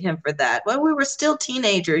appreciate him for that. Well, we were still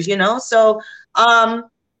teenagers, so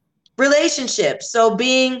relationships. So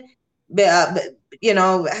being,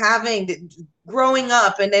 having growing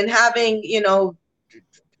up, and then having,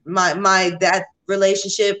 my that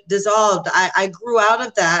relationship dissolved. I grew out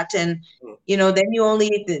of that, and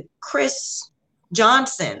then Chris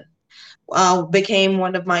Johnson became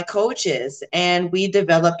one of my coaches, and we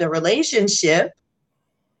developed a relationship,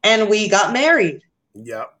 and we got married.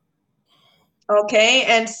 Yeah. Okay,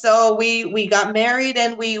 and so we got married,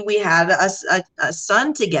 and we had a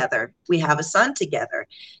son together. We have a son together,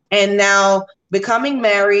 and now becoming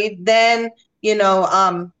married, then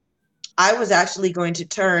I was actually going to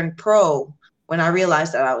turn pro when I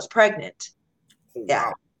realized that I was pregnant. Oh,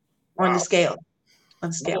 Yeah, wow. on the scale,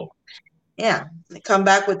 Whoa. Yeah, they come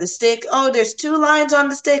back with the stick. Oh, there's 2 lines on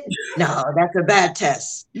the stick. No, that's a bad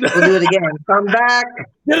test. We'll do it again. Come back.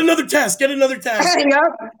 Get another test. Get another test.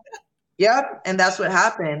 Yep. And that's what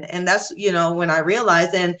happened. And that's, when I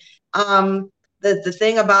realized, and the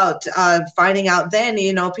thing about finding out then,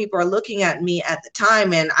 people are looking at me at the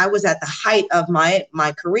time, and I was at the height of my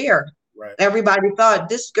career. Right. Everybody thought,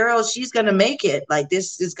 this girl, she's going to make it. Like,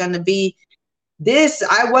 this is going to be this.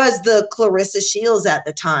 I was the Clarissa Shields at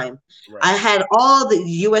the time. Right. I had all the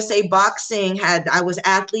USA Boxing I was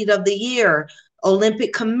athlete of the year,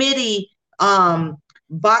 Olympic Committee,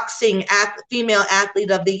 boxing female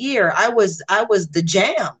athlete of the year. I was the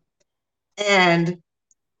jam, and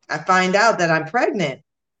I find out that I'm pregnant.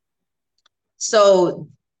 So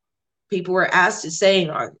people were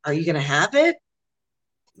saying, are you going to have it?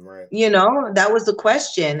 Right. That was the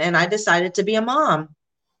question. And I decided to be a mom.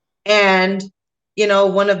 And,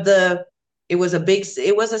 it was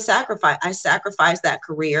a sacrifice. I sacrificed that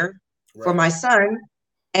career for my son,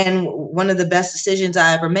 and one of the best decisions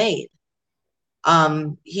I ever made.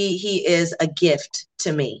 He is a gift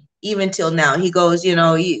to me, even till now. He goes,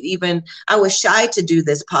 even I was shy to do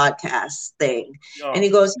this podcast thing. Oh. And he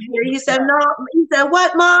goes, he said, no, he said,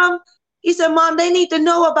 what, Mom? He said, Mom, they need to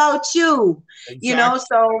know about you. Exactly.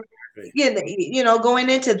 So, going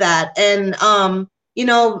into that, and,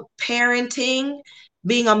 parenting,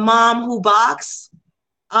 being a mom who boxes,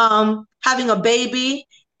 having a baby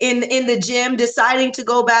in the gym, deciding to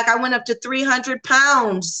go back. I went up to 300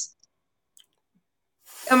 pounds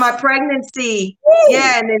in my pregnancy. Woo!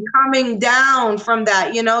 Yeah, and then coming down from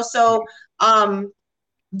that, so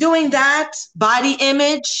doing that, body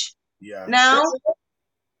image. Yeah. Now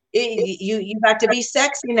you got to be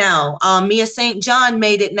sexy now. Mia St. John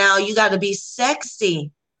made it now. You got to be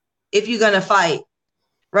sexy if you're gonna fight,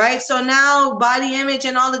 right? So now body image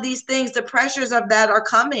and all of these things, the pressures of that are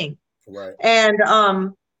coming. Right. And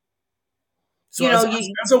so as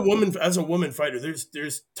a woman fighter,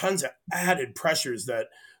 there's tons of added pressures that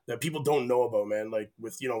people don't know about, man. Like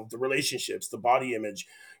with the relationships, the body image,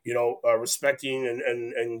 respecting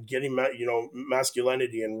and getting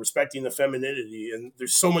masculinity, and respecting the femininity, and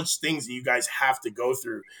there's so much things that you guys have to go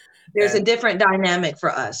through. There's a different dynamic for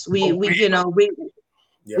us. We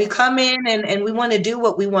come in and we want to do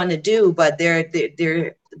what we want to do, but there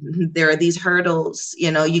are these hurdles.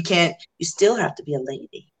 You still have to be a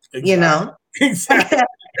lady. Exactly. Exactly.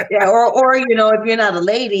 Yeah, or if you're not a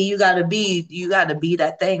lady, you gotta be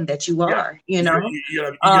that thing that you are. You gotta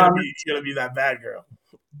be that bad girl.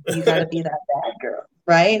 You gotta be that bad girl,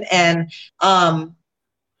 right? And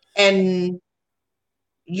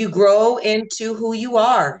you grow into who you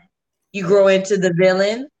are. You grow into the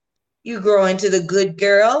villain. You grow into the good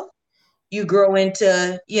girl. You grow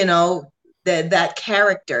into that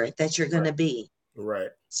character that you're gonna be.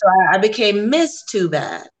 Right. So I became Miss Too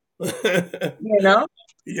Bad.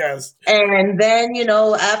 Yes. And then,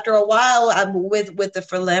 after a while, I'm with the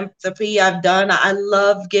philanthropy I've done. I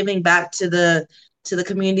love giving back to the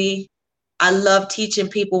community. I love teaching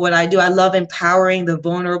people what I do. I love empowering the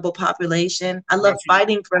vulnerable population. I love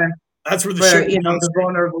fighting for the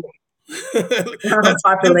vulnerable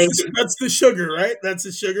population. That's the sugar, right? That's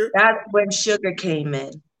the sugar. That's when sugar came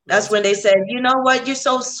in. That's when they said, you know what, you're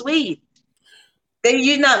so sweet.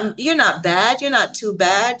 You're not bad. You're not too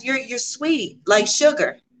bad. You're sweet, like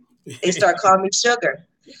sugar. They start calling me Sugar.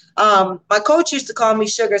 My coach used to call me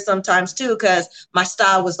Sugar sometimes too, because my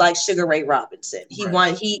style was like Sugar Ray Robinson. He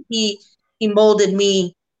molded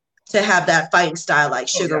me to have that fighting style like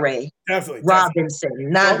Sugar Ray Robinson,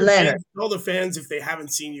 not Leonard. All the fans, if they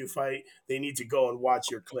haven't seen you fight, they need to go and watch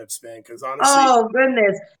your clips, man. Because honestly, oh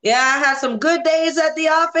goodness, yeah, I had some good days at the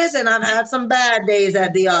office, and I've had some bad days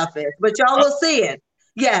at the office, but y'all will see it.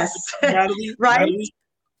 Yes, right. Natalie,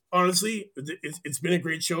 honestly, it's been a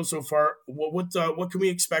great show so far. What can we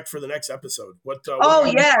expect for the next episode? Oh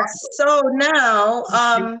yes. So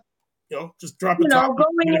now, just drop a topic.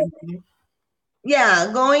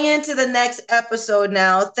 Going into the next episode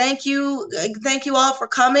now. Thank you all for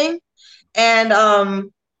coming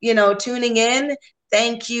and tuning in.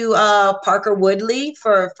 Thank you, Parker Woodley,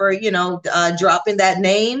 for dropping that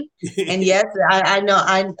name. And yes,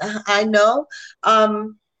 I know.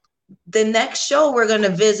 The next show, we're going to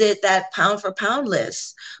visit that pound for pound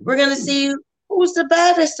list. We're going to see who's the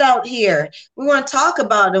baddest out here. We want to talk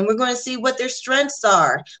about them. We're going to see what their strengths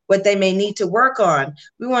are, what they may need to work on.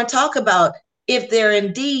 We want to talk about if they're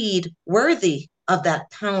indeed worthy of that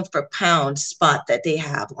pound for pound spot that they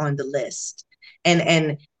have on the list,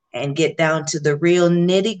 and get down to the real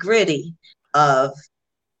nitty gritty of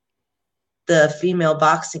the female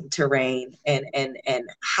boxing terrain, and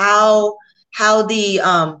how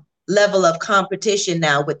the level of competition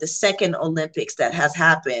now with the second Olympics that has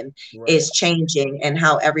happened is changing, and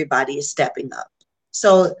how everybody is stepping up.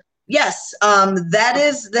 So yes,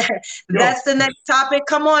 that's the next topic.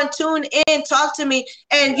 Come on, tune in, talk to me,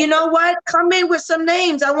 and you know what? Come in with some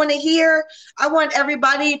names. I want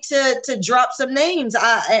everybody to drop some names,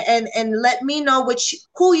 and let me know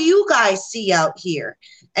who you guys see out here,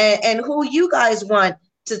 and who you guys want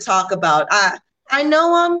to talk about. I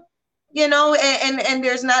know them. And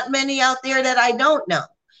there's not many out there that I don't know.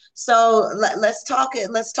 So let's talk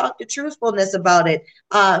it. Let's talk the truthfulness about it.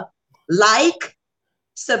 Like,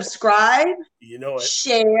 subscribe,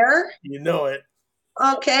 share.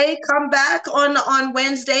 Okay, come back on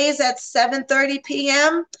Wednesdays at 7:30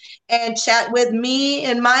 p.m. and chat with me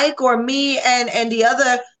and Mike, or me and the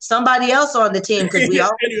other somebody else on the team, because we all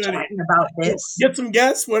talking about this. Get some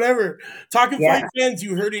guests, whatever. Talking Fight fans,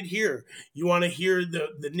 you heard it here. You want to hear the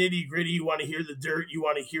nitty gritty. You want to hear the dirt. You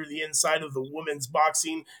want to hear the inside of the women's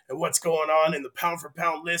boxing and what's going on in the pound for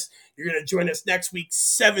pound list. You're going to join us next week,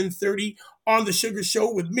 7:30 on the Sugar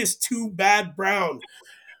Show with Miss Too Bad Brown.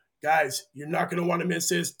 Guys, you're not going to want to miss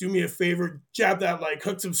this. Do me a favor, jab that like,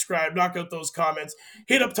 hook subscribe, knock out those comments,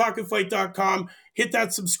 hit up talkandfight.com, hit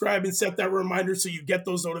that subscribe and set that reminder so you get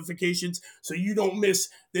those notifications so you don't miss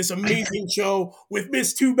this amazing show with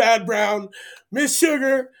Miss Too Bad Brown, Miss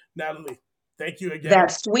Sugar. Natalie, thank you again.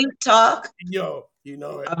 That sweet talk. Yo, you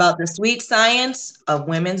know it. About the sweet science of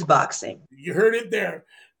women's boxing. You heard it there.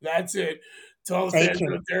 That's it. To all the fans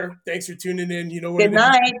out there, thanks for tuning in. You know what? Good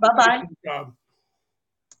night. Bye-bye.